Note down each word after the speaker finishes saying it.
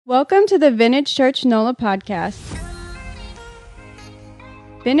Welcome to the Vintage Church NOLA podcast.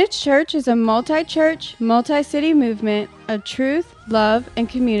 Vintage Church is a multi-church, multi-city movement of truth, love, and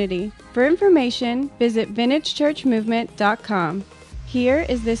community. For information, visit vintagechurchmovement.com. Here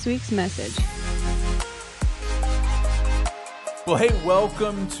is this week's message. Well, hey,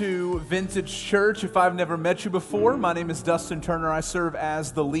 welcome to Vintage Church. If I've never met you before, my name is Dustin Turner. I serve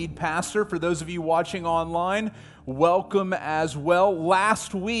as the lead pastor. For those of you watching online, welcome as well.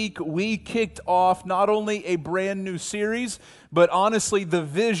 Last week, we kicked off not only a brand new series, but honestly, the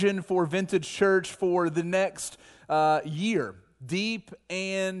vision for Vintage Church for the next year, deep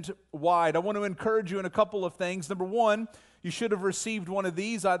and wide. I want to encourage you in a couple of things. Number one, you should have received one of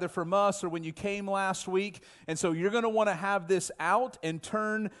these either from us or when you came last week. And so you're going to want to have this out and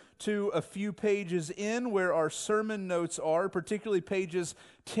turn to a few pages in where our sermon notes are, particularly pages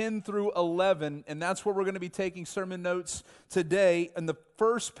 10 through 11. And that's where we're going to be taking sermon notes today. And the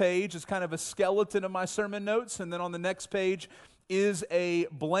first page is kind of a skeleton of my sermon notes. And then on the next page is a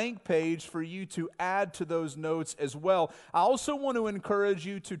blank page for you to add to those notes as well. I also want to encourage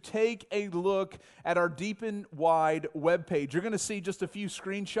you to take a look at our Deep and Wide webpage. You're going to see just a few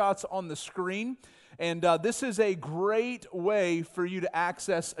screenshots on the screen, and this is a great way for you to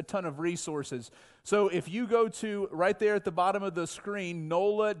access a ton of resources. So if you go to right there at the bottom of the screen,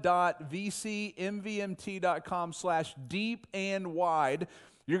 nola.vcmvmt.com/deep-and-wide,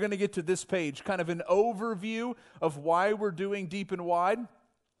 you're going to get to this page, kind of an overview of why we're doing Deep and Wide.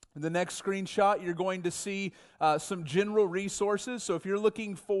 In the next screenshot, you're going to see some general resources. So if you're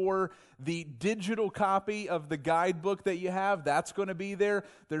looking for the digital copy of the guidebook that you have, that's going to be there.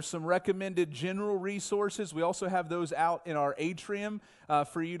 There's some recommended general resources. We also have those out in our atrium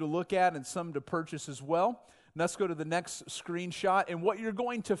for you to look at and some to purchase as well. Let's go to the next screenshot. And what you're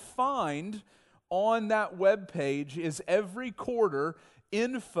going to find on that web page is every quarter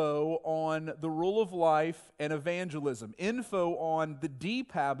info on the rule of life and evangelism, info on the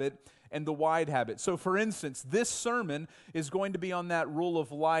deep habit and the wide habit. So for instance, this sermon is going to be on that rule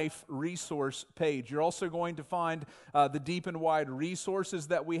of life resource page. You're also going to find the deep and wide resources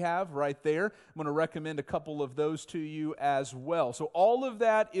that we have right there. I'm going to recommend a couple of those to you as well. So all of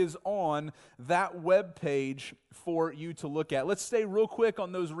that is on that web page for you to look at. Let's stay real quick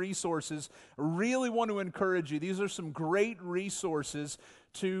on those resources. I really want to encourage you. These are some great resources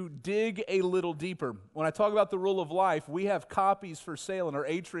to dig a little deeper. When I talk about the rule of life, we have copies for sale in our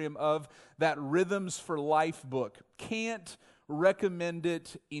atrium of that Rhythms for Life book. Can't recommend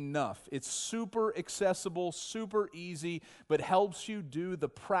it enough. It's super accessible, super easy, but helps you do the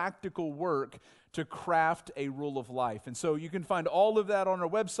practical work to craft a rule of life. And so you can find all of that on our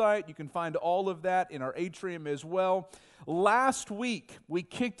website. You can find all of that in our atrium as well. Last week, we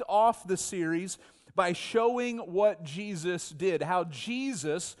kicked off the series by showing what Jesus did, how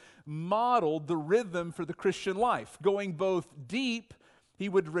Jesus modeled the rhythm for the Christian life, going both deep. He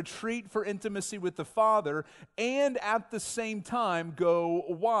would retreat for intimacy with the Father, and at the same time go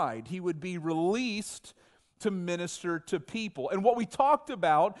wide. He would be released to minister to people. And what we talked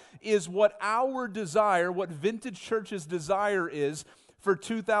about is what our desire, what Vintage Church's desire is for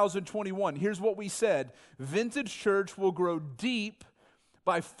 2021. Here's what we said: Vintage Church will grow deep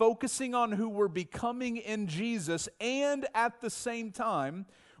by focusing on who we're becoming in Jesus, and at the same time,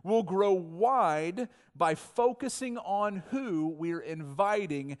 we'll grow wide by focusing on who we're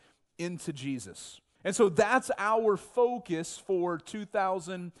inviting into Jesus. And so that's our focus for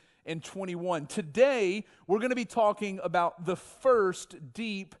 2021. Today, we're going to be talking about the first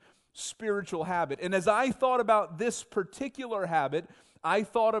deep spiritual habit. And as I thought about this particular habit, I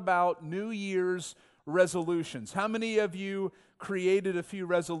thought about New Year's resolutions. How many of you created a few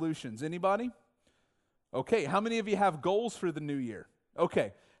resolutions? Anybody? Okay. How many of you have goals for the new year?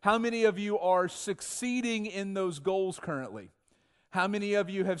 Okay. How many of you are succeeding in those goals currently? How many of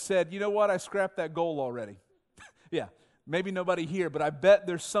you have said, you know what, I scrapped that goal already? Yeah. Maybe nobody here, but I bet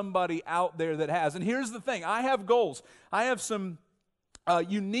there's somebody out there that has. And here's the thing. I have goals. I have some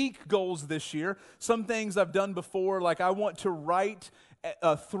unique goals this year. Some things I've done before, like I want to write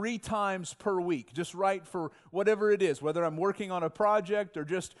 3 times per week. Just write for whatever it is, whether I'm working on a project or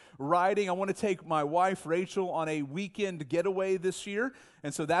just writing. I want to take my wife, Rachel, on a weekend getaway this year.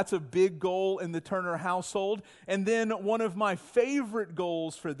 And so that's a big goal in the Turner household. And then one of my favorite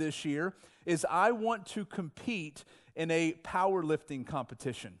goals for this year is I want to compete in a powerlifting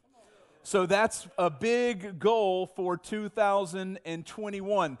competition. So that's a big goal for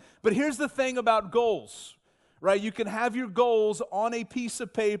 2021. But here's the thing about goals, right? You can have your goals on a piece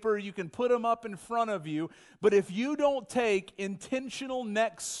of paper, you can put them up in front of you, but if you don't take intentional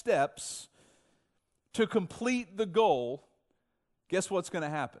next steps to complete the goal, guess what's going to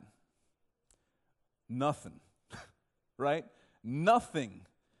happen? Nothing, right? Nothing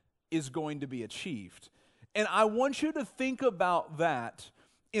is going to be achieved. And I want you to think about that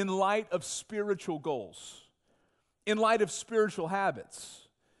in light of spiritual goals, in light of spiritual habits.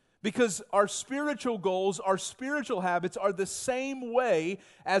 Because our spiritual goals, our spiritual habits are the same way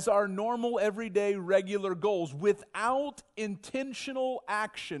as our normal, everyday, regular goals. Without intentional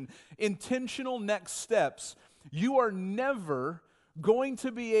action, intentional next steps, you are never going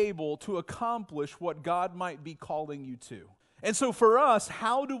to be able to accomplish what God might be calling you to. And so for us,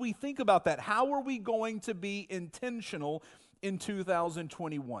 how do we think about that? How are we going to be intentional in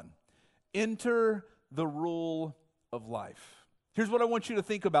 2021? Enter the rule of life. Here's what I want you to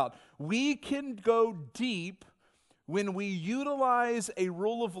think about. We can go deep when we utilize a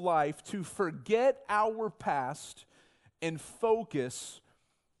rule of life to forget our past and focus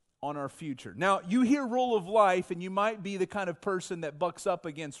on our future. Now, you hear rule of life, and you might be the kind of person that bucks up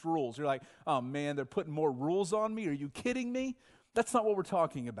against rules. You're like, oh man, they're putting more rules on me. Are you kidding me? That's not what we're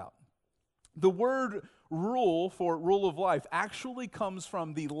talking about. The word rule for rule of life actually comes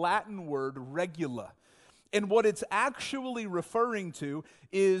from the Latin word regula. And what it's actually referring to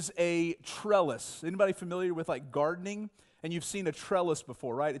is a trellis. Anybody familiar with like gardening? And you've seen a trellis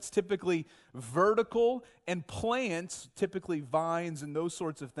before, right? It's typically vertical, and plants, typically vines and those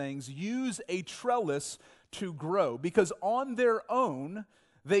sorts of things, use a trellis to grow because on their own,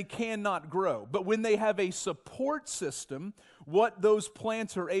 they cannot grow. But when they have a support system, what those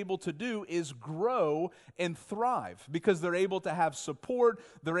plants are able to do is grow and thrive because they're able to have support,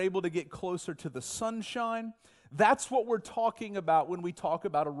 they're able to get closer to the sunshine. That's what we're talking about when we talk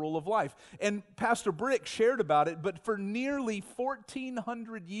about a rule of life. And Pastor Brick shared about it, but for nearly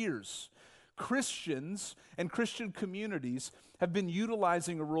 1,400 years, Christians and Christian communities have been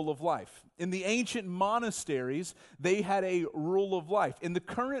utilizing a rule of life. In the ancient monasteries, they had a rule of life. In the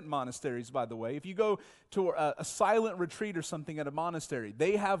current monasteries, by the way, if you go to a silent retreat or something at a monastery,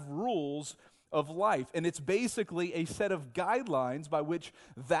 they have rules of life. And it's basically a set of guidelines by which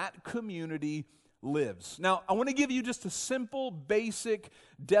that community lives. Now, I want to give you just a simple, basic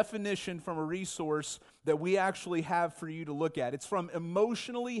definition from a resource that we actually have for you to look at. It's from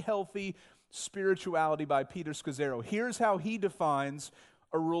Emotionally Healthy Spirituality by Peter Scazzero. Here's how he defines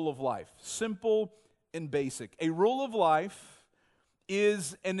a rule of life. Simple and basic. A rule of life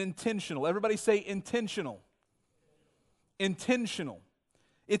is an intentional. Everybody say intentional. Intentional.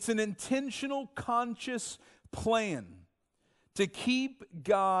 It's an intentional, conscious plan to keep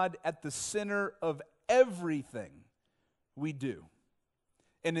God at the center of everything we do.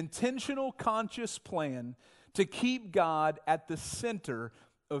 An intentional, conscious plan to keep God at the center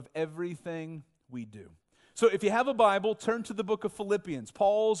of everything we do. So if you have a Bible, turn to the book of Philippians,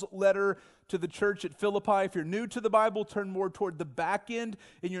 Paul's letter to the church at Philippi. If you're new to the Bible, turn more toward the back end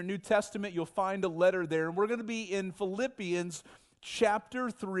in your New Testament. You'll find a letter there. And we're going to be in Philippians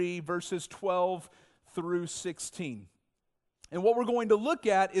chapter 3, verses 12 through 16. And what we're going to look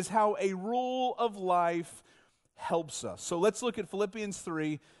at is how a rule of life helps us. So let's look at Philippians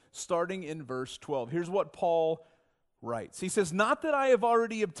 3, starting in verse 12. Here's what Paul writes. He says, "Not that I have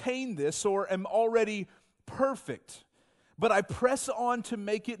already obtained this or am already perfect, but I press on to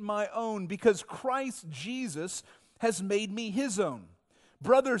make it my own because Christ Jesus has made me his own.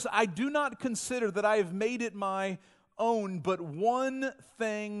 Brothers, I do not consider that I have made it my own, but one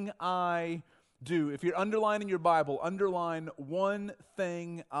thing I do." If you're underlining your Bible, underline "one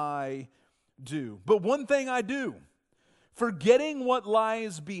thing I do." But one thing I do, forgetting what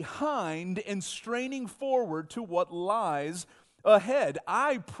lies behind and straining forward to what lies ahead,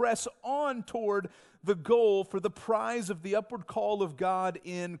 I press on toward the goal for the prize of the upward call of God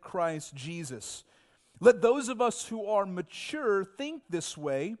in Christ Jesus. Let those of us who are mature think this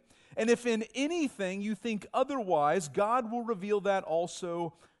way, and if in anything you think otherwise, God will reveal that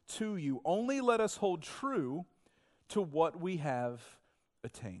also to you. Only let us hold true to what we have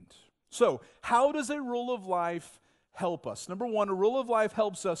attained. So, how does a rule of life help us? Number one, a rule of life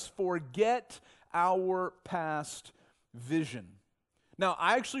helps us forget our past vision. Now,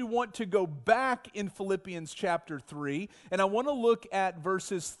 I actually want to go back in Philippians chapter 3, and I want to look at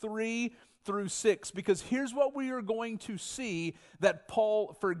verses 3 through 6, because here's what we are going to see that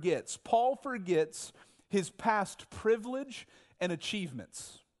Paul forgets. Paul forgets his past privilege and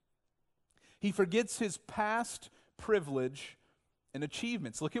achievements. He forgets his past privilege and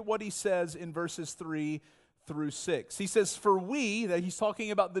achievements. Look at what he says in verses 3 through 6. He says, "For we," that he's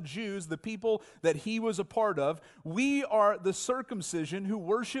talking about the Jews, the people that he was a part of, "we are the circumcision who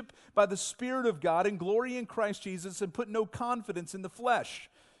worship by the Spirit of God and glory in Christ Jesus and put no confidence in the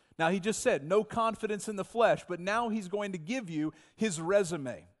flesh. Now, he just said, no confidence in the flesh, but now he's going to give you his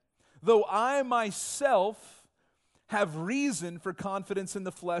resume. Though I myself have reason for confidence in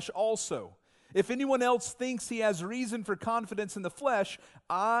the flesh also. If anyone else thinks he has reason for confidence in the flesh,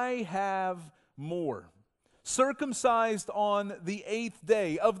 I have more. Circumcised on the 8th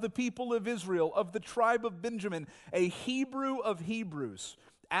day, of the people of Israel, of the tribe of Benjamin, a Hebrew of Hebrews,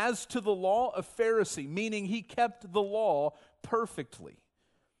 as to the law, a Pharisee, meaning he kept the law perfectly.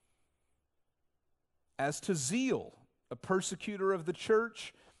 As to zeal, a persecutor of the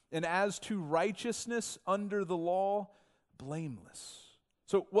church, and as to righteousness under the law, blameless.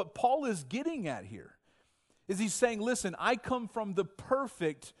 So what Paul is getting at here is he's saying, listen, I come from the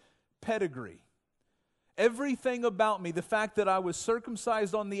perfect pedigree. Everything about me, the fact that I was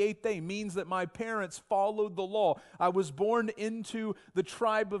circumcised on the 8th day, means that my parents followed the law. I was born into the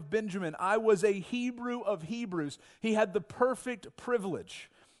tribe of Benjamin. I was a Hebrew of Hebrews. He had the perfect privilege.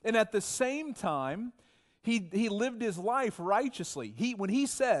 And at the same time, he lived his life righteously. When he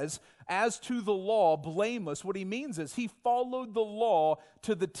says, as to the law, blameless, what he means is he followed the law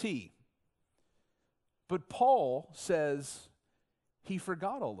to the T. But Paul says he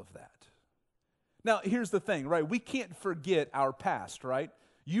forgot all of that. Now, here's the thing, right? We can't forget our past, right?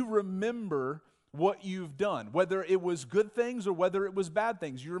 You remember what you've done, whether it was good things or whether it was bad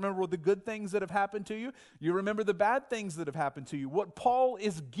things. You remember the good things that have happened to you. You remember the bad things that have happened to you. What Paul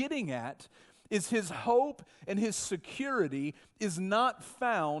is getting at is his hope and his security is not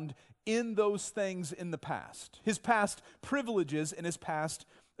found in those things in the past. His past privileges and his past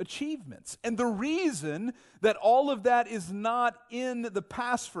achievements. And the reason that all of that is not in the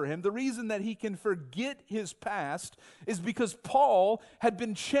past for him, the reason that he can forget his past, is because Paul had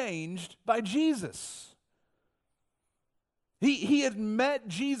been changed by Jesus. He had met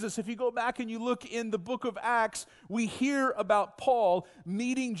Jesus. If you go back and you look in the book of Acts, we hear about Paul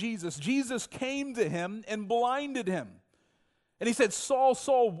meeting Jesus. Jesus came to him and blinded him. And he said, Saul,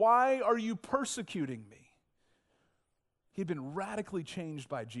 Saul, why are you persecuting me? He'd been radically changed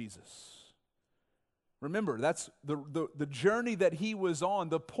by Jesus. Remember, that's the journey that he was on.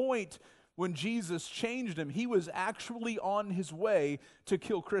 The point when Jesus changed him, he was actually on his way to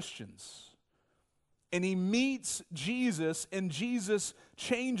kill Christians. And he meets Jesus, and Jesus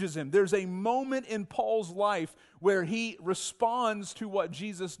changes him. There's a moment in Paul's life where he responds to what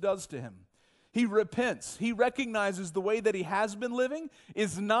Jesus does to him. He repents. He recognizes the way that he has been living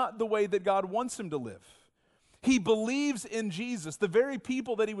is not the way that God wants him to live. He believes in Jesus. The very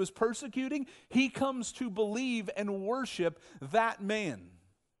people that he was persecuting, he comes to believe and worship that man.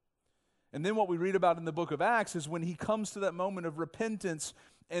 And then what we read about in the book of Acts is when he comes to that moment of repentance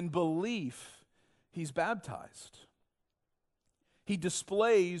and belief, he's baptized. He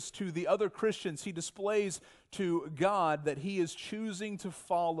displays to the other Christians, he displays to God that he is choosing to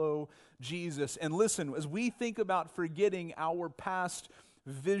follow Jesus. And listen, as we think about forgetting our past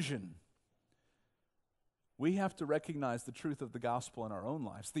vision, we have to recognize the truth of the gospel in our own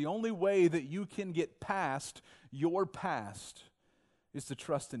lives. The only way that you can get past your past is to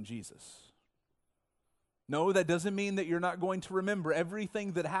trust in Jesus. No, that doesn't mean that you're not going to remember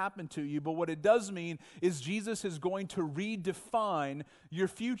everything that happened to you, but what it does mean is Jesus is going to redefine your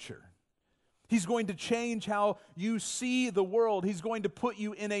future. He's going to change how you see the world. He's going to put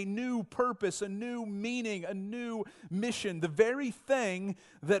you in a new purpose, a new meaning, a new mission, the very thing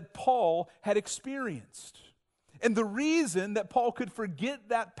that Paul had experienced. And the reason that Paul could forget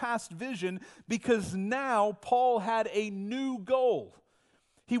that past vision, because now Paul had a new goal.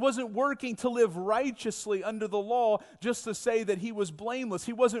 He wasn't working to live righteously under the law just to say that he was blameless.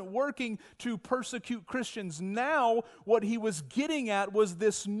 He wasn't working to persecute Christians. Now, what he was getting at was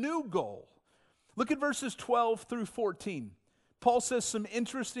this new goal. Look at verses 12 through 14. Paul says some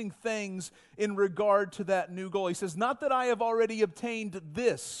interesting things in regard to that new goal. He says, not that I have already obtained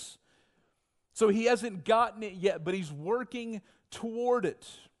this. So he hasn't gotten it yet, but he's working toward it.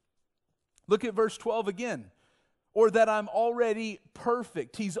 Look at verse 12 again. Or that I'm already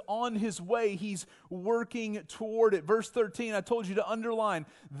perfect. He's on his way. He's working toward it. Verse 13, I told you to underline,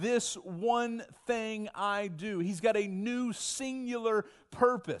 this one thing I do. He's got a new singular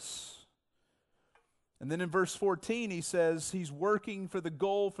purpose. And then in verse 14, he says he's working for the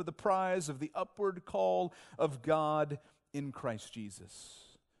goal, for the prize of the upward call of God in Christ Jesus.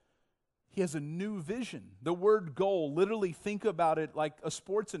 He has a new vision. The word goal, literally think about it like a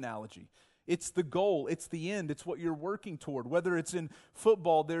sports analogy. It's the goal, it's the end, it's what you're working toward. Whether it's in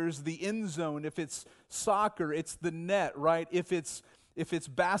football, there's the end zone. If it's soccer, it's the net, right? If it's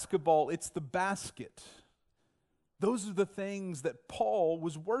basketball, it's the basket. Those are the things that Paul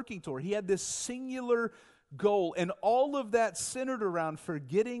was working toward. He had this singular goal. And all of that centered around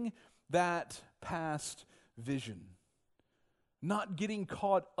forgetting that past vision. Not getting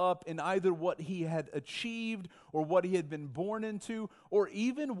caught up in either what he had achieved or what he had been born into or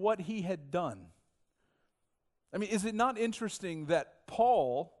even what he had done. I mean, is it not interesting that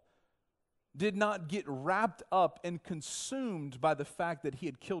Paul did not get wrapped up and consumed by the fact that he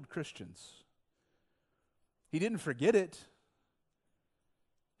had killed Christians? He didn't forget it.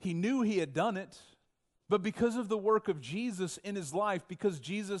 He knew he had done it. But because of the work of Jesus in his life, because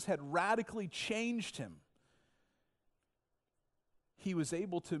Jesus had radically changed him, he was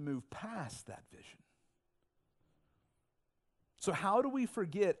able to move past that vision. So how do we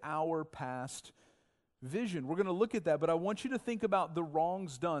forget our past vision? We're going to look at that, but I want you to think about the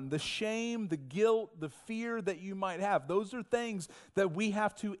wrongs done, the shame, the guilt, the fear that you might have. Those are things that we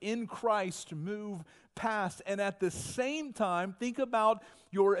have to, in Christ, move past. And at the same time, think about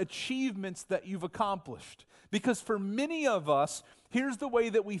your achievements that you've accomplished. Because for many of us, here's the way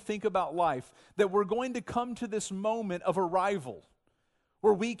that we think about life, that we're going to come to this moment of arrival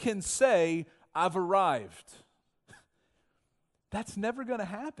where we can say, I've arrived. That's never going to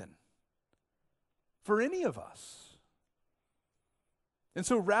happen for any of us. And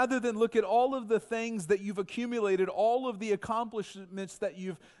so rather than look at all of the things that you've accumulated, all of the accomplishments that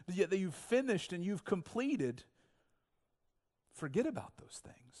you've finished and you've completed, forget about those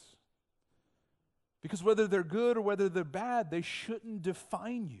things. Because whether they're good or whether they're bad, they shouldn't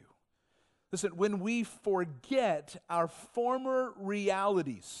define you. Listen, when we forget our former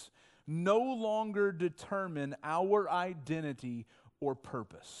realities, no longer determine our identity or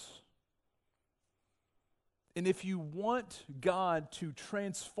purpose. And if you want God to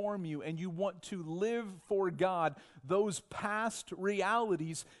transform you and you want to live for God, those past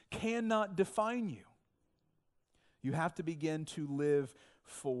realities cannot define you. You have to begin to live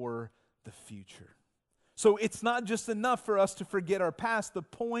for the future. So it's not just enough for us to forget our past. The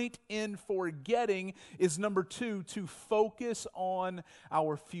point in forgetting is, number 2, to focus on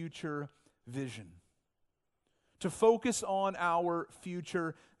our future vision. To focus on our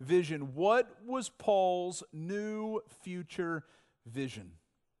future vision. What was Paul's new future vision?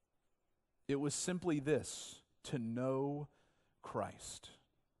 It was simply this: to know Christ.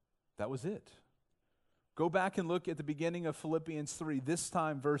 That was it. Go back and look at the beginning of Philippians 3, this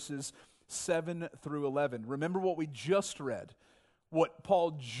time verses 7 through 11. Remember what we just read. What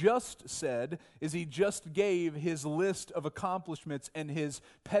Paul just said is he just gave his list of accomplishments and his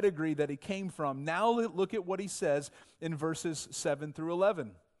pedigree that he came from. Now look at what he says in verses 7 through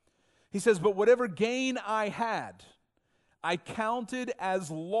 11. He says, "But whatever gain I had, I counted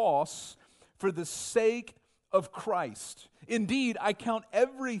as loss for the sake of Christ. Indeed, I count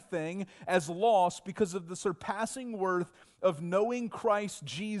everything as loss because of the surpassing worth of knowing Christ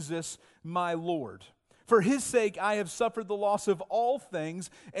Jesus my Lord. For his sake I have suffered the loss of all things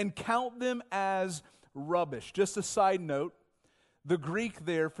and count them as rubbish." Just a side note, the Greek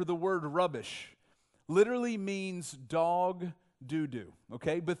there for the word rubbish literally means dog doo-doo,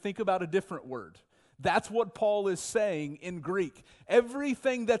 okay? But think about a different word. That's what Paul is saying in Greek.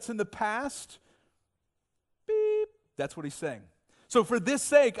 Everything that's in the past, beep, that's what he's saying. So for this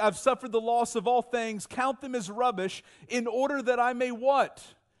sake, I've suffered the loss of all things, count them as rubbish, in order that I may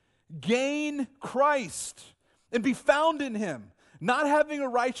what? Gain Christ and be found in him, not having a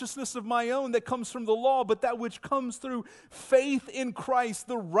righteousness of my own that comes from the law, but that which comes through faith in Christ,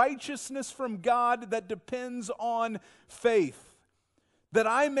 the righteousness from God that depends on faith, that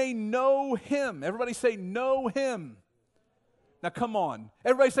I may know him. Everybody say, know him. Now come on.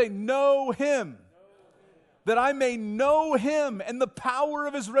 Everybody say, know him. That I may know him and the power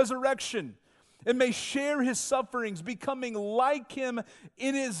of his resurrection, and may share his sufferings, becoming like him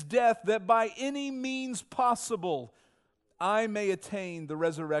in his death, that by any means possible I may attain the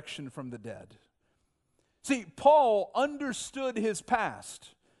resurrection from the dead. See, Paul understood his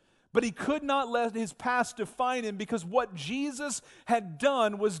past, but he could not let his past define him, because what Jesus had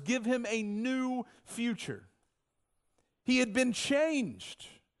done was give him a new future. He had been changed.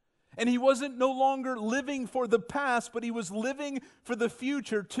 And he wasn't no longer living for the past, but he was living for the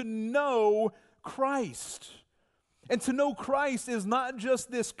future, to know Christ. And to know Christ is not just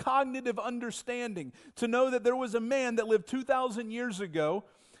this cognitive understanding. To know that there was a man that lived 2,000 years ago,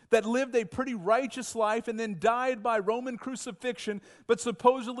 that lived a pretty righteous life and then died by Roman crucifixion, but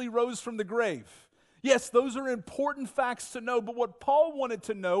supposedly rose from the grave. Yes, those are important facts to know, but what Paul wanted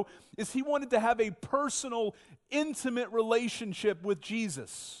to know is he wanted to have a personal, intimate relationship with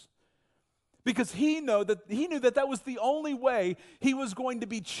Jesus. Because he knew that was the only way he was going to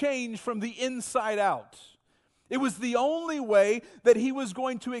be changed from the inside out. It was the only way that he was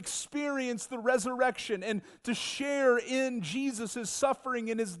going to experience the resurrection and to share in Jesus'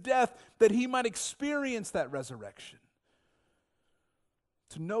 suffering and his death, that he might experience that resurrection.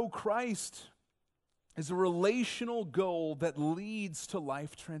 To know Christ is a relational goal that leads to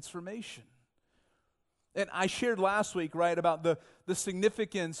life transformation. And I shared last week, right, about the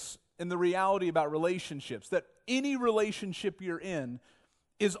significance and the reality about relationships, that any relationship you're in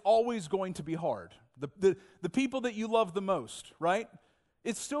is always going to be hard. The people that you love the most, right?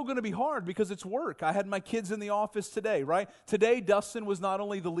 It's still going to be hard because it's work. I had my kids in the office today, right? Today, Dustin was not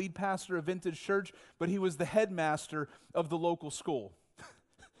only the lead pastor of Vintage Church, but he was the headmaster of the local school.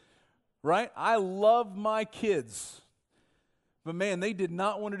 Right? I love my kids. But man, they did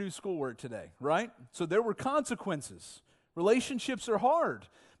not want to do schoolwork today, right? So there were consequences. Relationships are hard.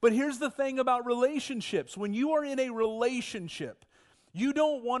 But here's the thing about relationships. When you are in a relationship, you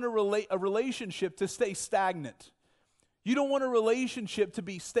don't want a relationship to stay stagnant. You don't want a relationship to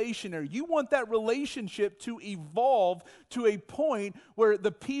be stationary. You want that relationship to evolve to a point where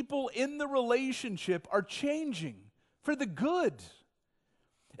the people in the relationship are changing for the good.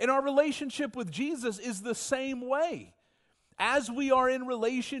 And our relationship with Jesus is the same way. As we are in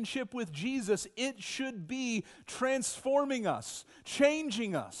relationship with Jesus, it should be transforming us,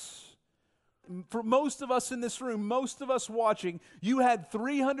 changing us. For most of us in this room, most of us watching, you had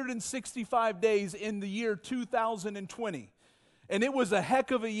 365 days in the year 2020. And it was a heck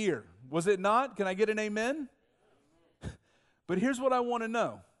of a year, was it not? Can I get an amen? But here's what I want to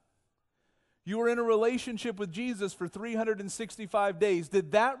know. You were in a relationship with Jesus for 365 days.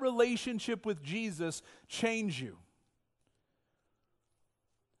 Did that relationship with Jesus change you?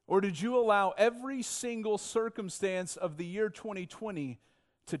 Or did you allow every single circumstance of the year 2020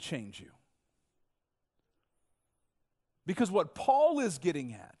 to change you? Because what Paul is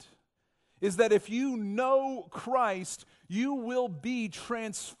getting at is that if you know Christ, you will be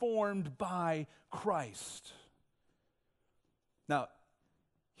transformed by Christ. Now,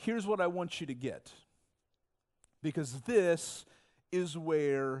 here's what I want you to get, because this is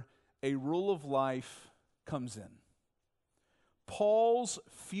where a rule of life comes in. Paul's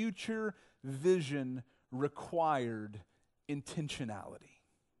future vision required intentionality.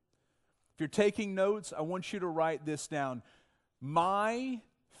 If you're taking notes, I want you to write this down. My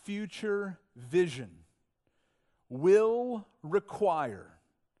future vision will require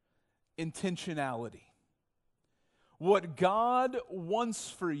intentionality. What God wants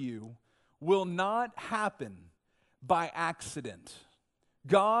for you will not happen by accident.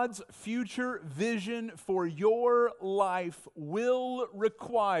 God's future vision for your life will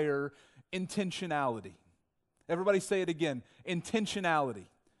require intentionality. Everybody say it again, intentionality.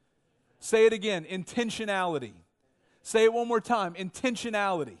 Say it again, intentionality. Say it one more time,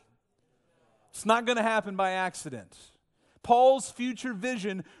 intentionality. It's not going to happen by accident. Paul's future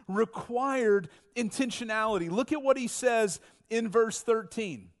vision required intentionality. Look at what he says in verse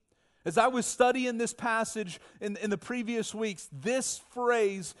 13. As I was studying this passage in the previous weeks, this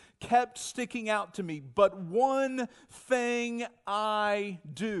phrase kept sticking out to me. But one thing I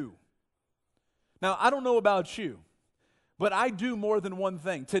do. Now, I don't know about you, but I do more than one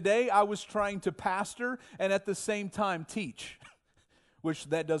thing. Today, I was trying to pastor and at the same time teach, which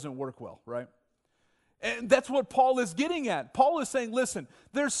that doesn't work well, right? And that's what Paul is getting at. Paul is saying, listen,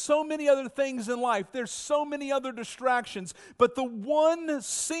 there's so many other things in life. There's so many other distractions. But the one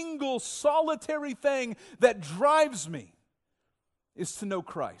single solitary thing that drives me is to know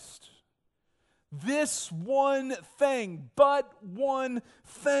Christ. This one thing, but one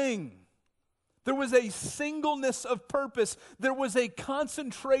thing. There was a singleness of purpose. There was a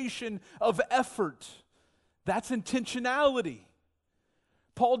concentration of effort. That's intentionality.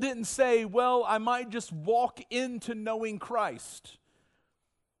 Paul didn't say, well, I might just walk into knowing Christ.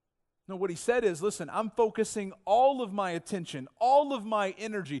 No, what he said is, listen, I'm focusing all of my attention, all of my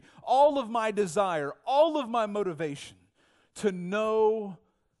energy, all of my desire, all of my motivation to know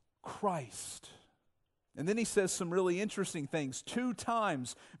Christ. And then he says some really interesting things. 2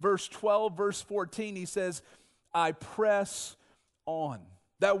 times, verse 12, verse 14, he says, I press on.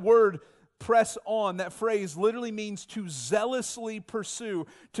 That word press on, that phrase literally means to zealously pursue,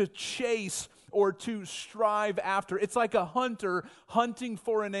 to chase, or to strive after. It's like a hunter hunting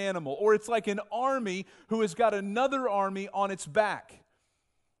for an animal, or it's like an army who has got another army on its back,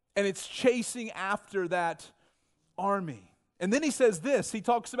 and it's chasing after that army. And then he says this, he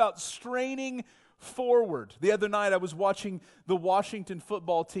talks about straining forward. The other night I was watching the Washington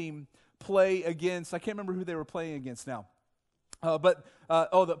football team play against, I can't remember who they were playing against now.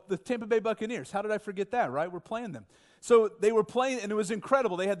 The Tampa Bay Buccaneers. How did I forget that, right? We're playing them. So they were playing, and it was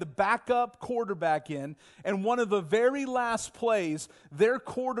incredible. They had the backup quarterback in, and one of the very last plays, their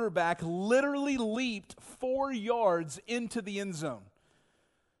quarterback literally leaped 4 yards into the end zone.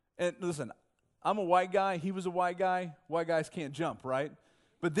 And listen, I'm a white guy. He was a white guy. White guys can't jump, right?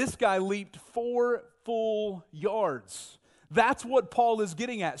 But this guy leaped 4 full yards. That's what Paul is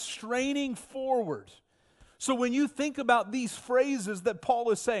getting at, straining forward. So when you think about these phrases that Paul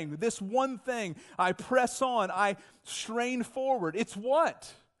is saying, this one thing, I press on, I strain forward, it's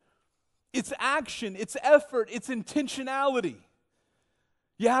what? It's action, it's effort, it's intentionality.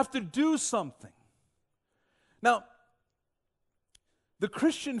 You have to do something. Now, the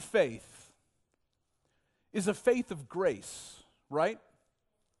Christian faith is a faith of grace, right?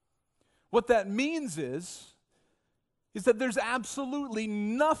 What that means is that there's absolutely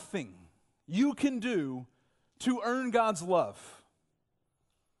nothing you can do to earn God's love.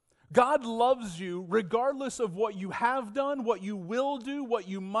 God loves you regardless of what you have done, what you will do, what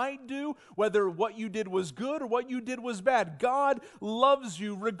you might do, whether what you did was good or what you did was bad. God loves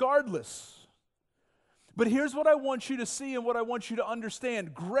you regardless. But here's what I want you to see and what I want you to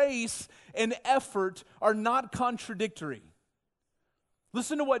understand. Grace and effort are not contradictory.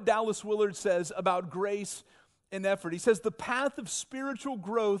 Listen to what Dallas Willard says about grace and effort. He says, the path of spiritual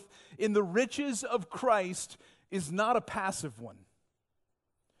growth in the riches of Christ is not a passive one.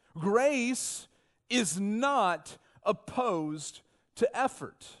 Grace is not opposed to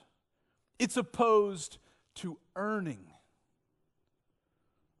effort. It's opposed to earning.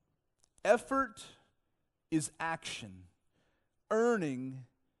 Effort is action. Earning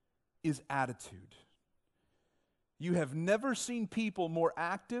is attitude. You have never seen people more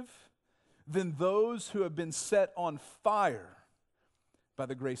active than those who have been set on fire by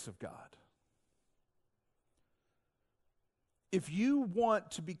the grace of God. If you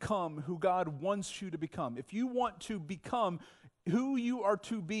want to become who God wants you to become, if you want to become who you are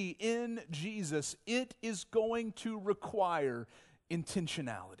to be in Jesus, it is going to require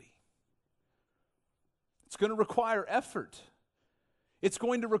intentionality. It's going to require effort. It's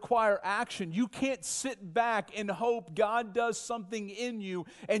going to require action. You can't sit back and hope God does something in you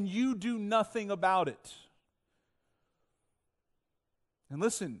and you do nothing about it. And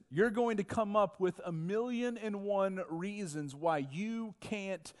listen, you're going to come up with 1,000,001 reasons why you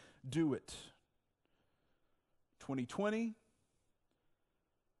can't do it. 2020,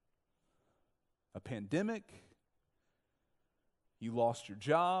 a pandemic, you lost your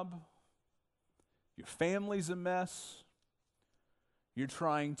job, your family's a mess. You're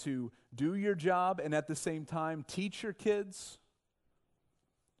trying to do your job and at the same time teach your kids.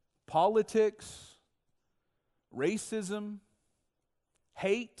 Politics, racism,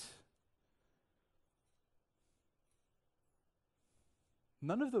 hate.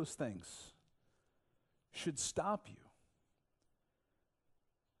 None of those things should stop you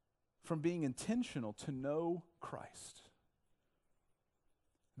from being intentional to know Christ.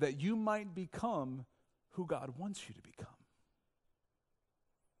 That you might become who God wants you to become.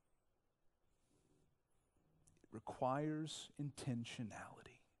 Requires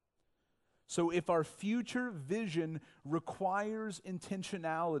intentionality. So if our future vision requires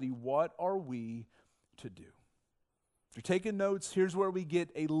intentionality, what are we to do? If you're taking notes, here's where we get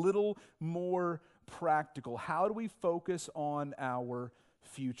a little more practical. How do we focus on our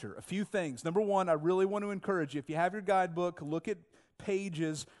future? A few things. Number one, I really want to encourage you, if you have your guidebook, look at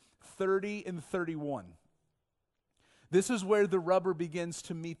pages 30 and 31. This is where the rubber begins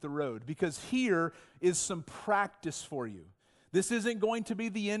to meet the road, because here is some practice for you. This isn't going to be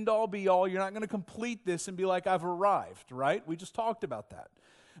the end-all, be-all. You're not going to complete this and be like, I've arrived, right? We just talked about that.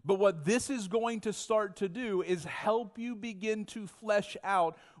 But what this is going to start to do is help you begin to flesh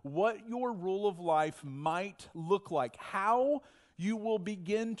out what your rule of life might look like, how you will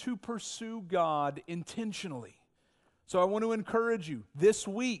begin to pursue God intentionally. So I want to encourage you this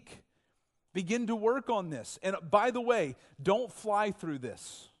week, begin to work on this. And by the way, don't fly through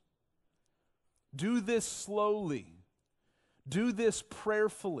this. Do this slowly. Do this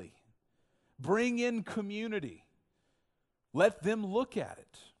prayerfully. Bring in community. Let them look at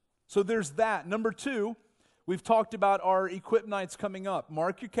it. So there's that. Number two, we've talked about our Equip Nights coming up.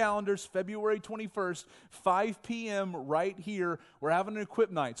 Mark your calendars, February 21st, 5 p.m. right here. We're having an Equip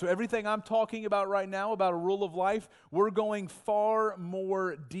Night. So everything I'm talking about right now about a rule of life, we're going far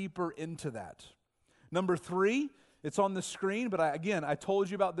more deeper into that. Number three, it's on the screen, but I told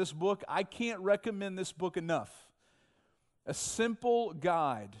you about this book. I can't recommend this book enough. A simple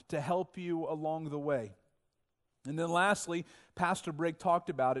guide to help you along the way. And then lastly, Pastor Brigg talked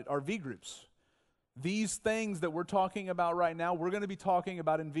about it, our V groups. These things that we're talking about right now, we're going to be talking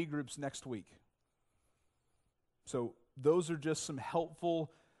about in V groups next week. So those are just some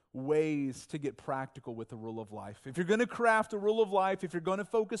helpful ways to get practical with the rule of life. If you're going to craft a rule of life, if you're going to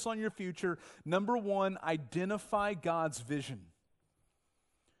focus on your future, number one, identify God's vision.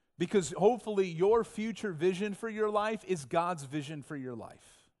 Because hopefully your future vision for your life is God's vision for your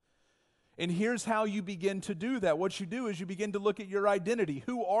life. And here's how you begin to do that. What you do is you begin to look at your identity.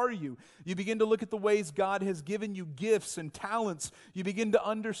 Who are you? You begin to look at the ways God has given you gifts and talents. You begin to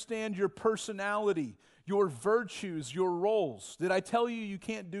understand your personality, your virtues, your roles. Did I tell you you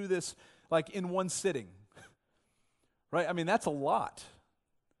can't do this like in one sitting? Right? I mean, that's a lot.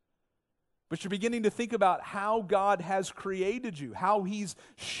 But you're beginning to think about how God has created you, how He's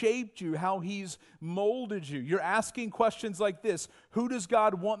shaped you, how He's molded you. You're asking questions like this: who does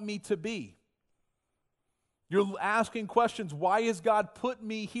God want me to be? You're asking questions, why has God put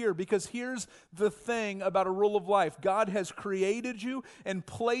me here? Because here's the thing about a rule of life. God has created you and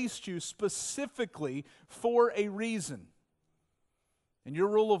placed you specifically for a reason. And your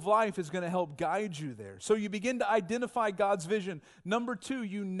rule of life is going to help guide you there. So you begin to identify God's vision. Number two,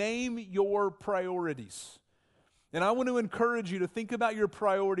 you name your priorities. And I want to encourage you to think about your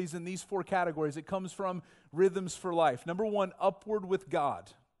priorities in these four categories. It comes from Rhythms for Life. Number one, upward with God.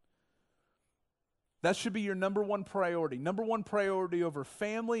 That should be your number one priority. Number one priority over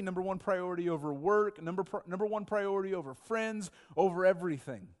family. Number one priority over work. Number one priority over friends, over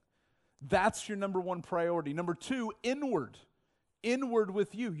everything. That's your number one priority. Number two, inward. Inward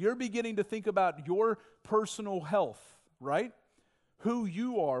with you. You're beginning to think about your personal health, right? Who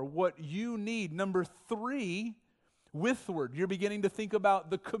you are, what you need. Number three, withward. You're beginning to think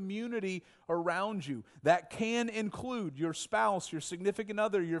about the community around you. That can include your spouse, your significant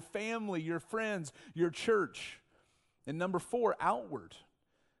other, your family, your friends, your church. And number four, outward.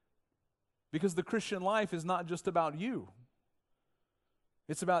 Because the Christian life is not just about you.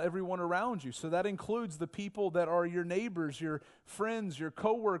 It's about everyone around you. So that includes the people that are your neighbors, your friends, your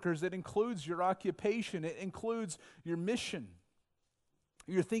coworkers. It includes your occupation. It includes your mission.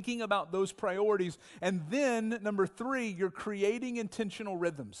 You're thinking about those priorities. And then, number three, you're creating intentional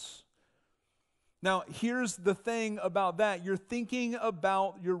rhythms. Now, here's the thing about that. You're thinking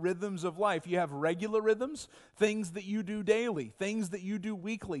about your rhythms of life. You have regular rhythms, things that you do daily, things that you do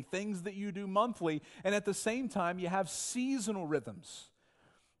weekly, things that you do monthly. And at the same time, you have seasonal rhythms.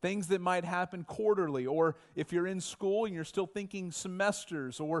 Things that might happen quarterly, or if you're in school and you're still thinking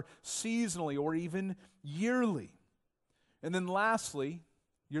semesters, or seasonally, or even yearly. And then lastly,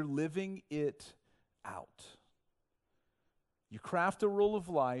 you're living it out. You craft a rule of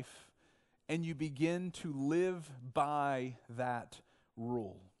life, and you begin to live by that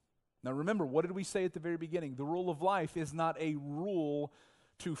rule. Now remember, what did we say at the very beginning? The rule of life is not a rule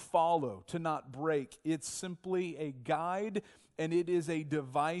to follow, to not break. It's simply a guide, and it is a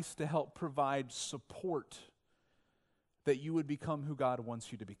device to help provide support that you would become who God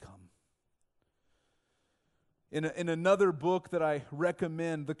wants you to become. In another book that I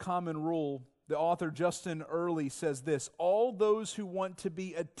recommend, The Common Rule, the author Justin Earley says this: all those who want to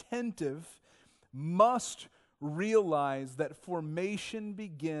be attentive must realize that formation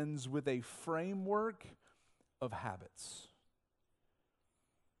begins with a framework of habits.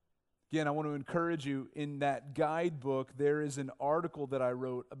 Again, I want to encourage you, in that guidebook, there is an article that I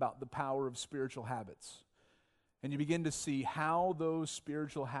wrote about the power of spiritual habits. And you begin to see how those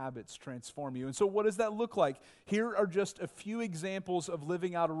spiritual habits transform you. And so what does that look like? Here are just a few examples of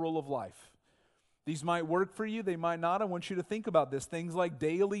living out a rule of life. These might work for you, they might not. I want you to think about this. Things like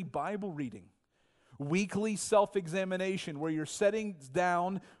daily Bible reading, weekly self-examination, where you're sitting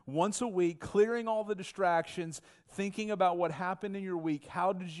down once a week, clearing all the distractions, thinking about what happened in your week.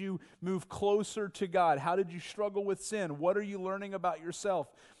 How did you move closer to God? How did you struggle with sin? What are you learning about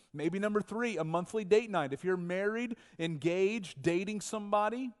yourself? Maybe number three, a monthly date night. If you're married, engaged, dating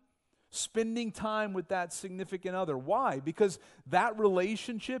somebody, spending time with that significant other. Why? Because that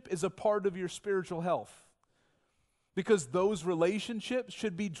relationship is a part of your spiritual health. Because those relationships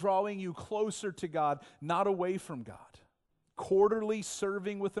should be drawing you closer to God, not away from God. Quarterly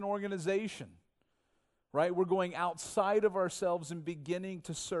serving with an organization, right? We're going outside of ourselves and beginning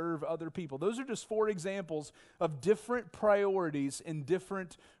to serve other people. Those are just four examples of different priorities in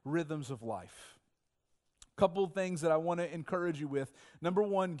different rhythms of life. A couple of things that I want to encourage you with. Number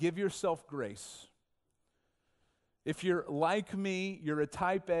one, give yourself grace. If you're like me, you're a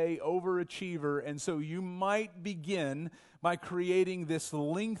type A overachiever, and so you might begin by creating this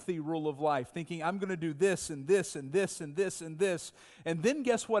lengthy rule of life, thinking, I'm going to do this and this and this and this and this. And then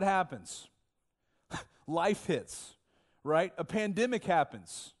guess what happens? Life hits, right? A pandemic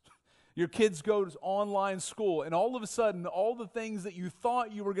happens. Your kids go to online school, and all of a sudden, all the things that you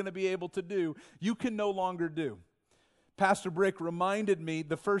thought you were going to be able to do, you can no longer do. Pastor Brick reminded me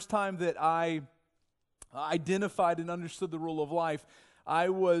the first time that I identified and understood the rule of life, I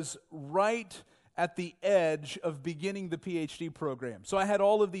was right at the edge of beginning the PhD program. So I had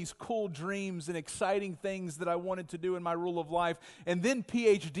all of these cool dreams and exciting things that I wanted to do in my rule of life. And then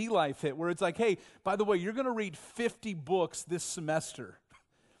PhD life hit, where it's like, hey, by the way, you're going to read 50 books this semester.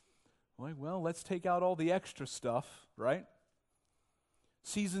 Like, well, let's take out all the extra stuff, right?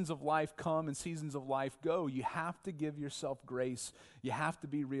 Seasons of life come and seasons of life go. You have to give yourself grace. You have to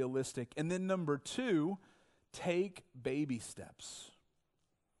be realistic. And then number 2, take baby steps.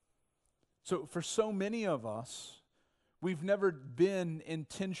 So for so many of us, we've never been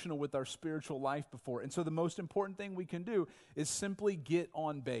intentional with our spiritual life before. And so the most important thing we can do is simply get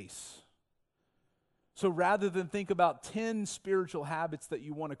on base. So rather than think about 10 spiritual habits that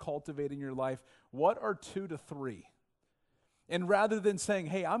you want to cultivate in your life, what are 2 to 3? And rather than saying,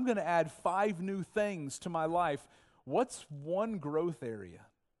 hey, I'm going to add 5 new things to my life, what's one growth area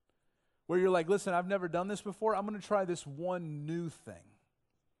where you're like, listen, I've never done this before. I'm going to try this one new thing.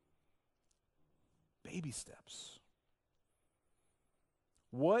 Baby steps.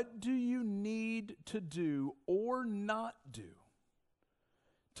 What do you need to do or not do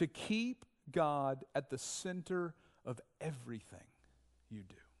to keep God at the center of everything you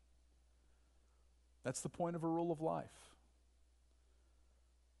do? That's the point of a rule of life.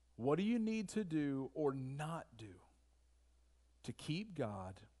 What do you need to do or not do to keep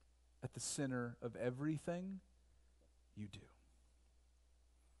God at the center of everything you do?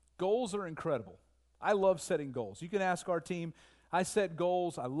 Goals are incredible. I love setting goals. You can ask our team. I set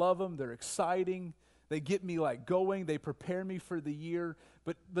goals. I love them. They're exciting. They get me like going. They prepare me for the year.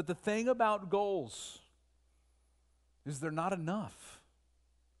 But the thing about goals is they're not enough.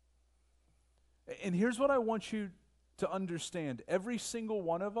 And here's what I want you to understand. Every single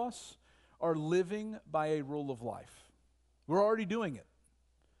one of us are living by a rule of life. We're already doing it.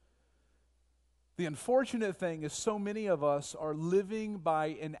 The unfortunate thing is so many of us are living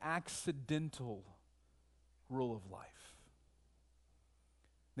by an accidental rule of life.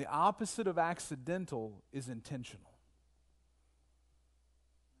 The opposite of accidental is intentional.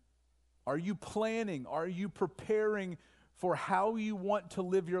 Are you planning? Are you preparing for how you want to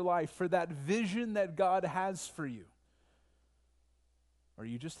live your life, for that vision that God has for you? Or are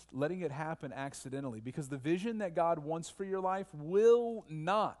you just letting it happen accidentally? Because the vision that God wants for your life will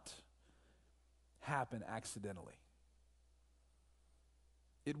not happen accidentally.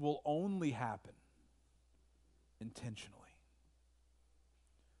 It will only happen intentionally.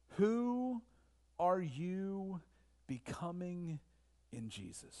 Who are you becoming in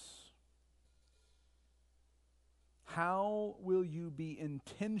Jesus? How will you be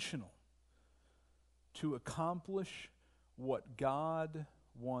intentional to accomplish what God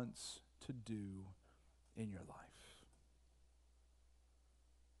wants to do in your life?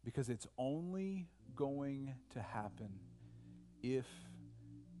 Because it's only going to happen if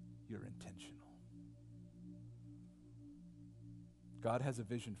you're intentional. God has a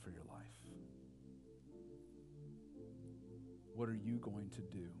vision for your life. What are you going to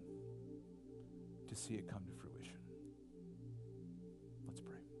do to see it come to fruition? Let's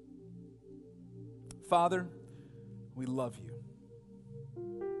pray. Father, we love you.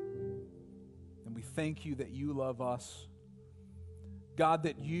 And we thank you that you love us. God,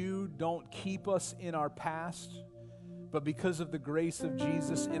 that you don't keep us in our past, but because of the grace of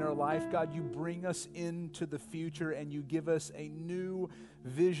Jesus in our life, God, you bring us into the future and you give us a new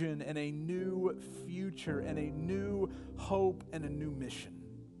vision and a new future and a new hope and a new mission.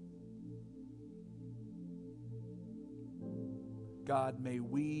 God, may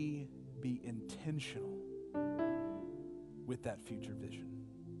we be intentional with that future vision.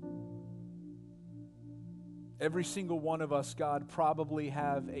 Every single one of us, God, probably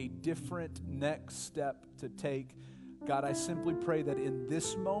have a different next step to take. God, I simply pray that in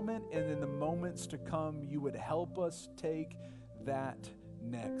this moment and in the moments to come, you would help us take that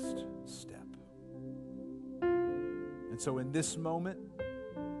next step. And so in this moment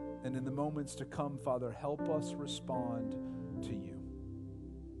and in the moments to come, Father, help us respond to you.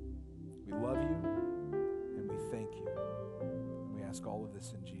 We love you and we thank you. And we ask all of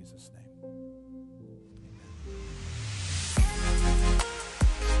this in Jesus' name.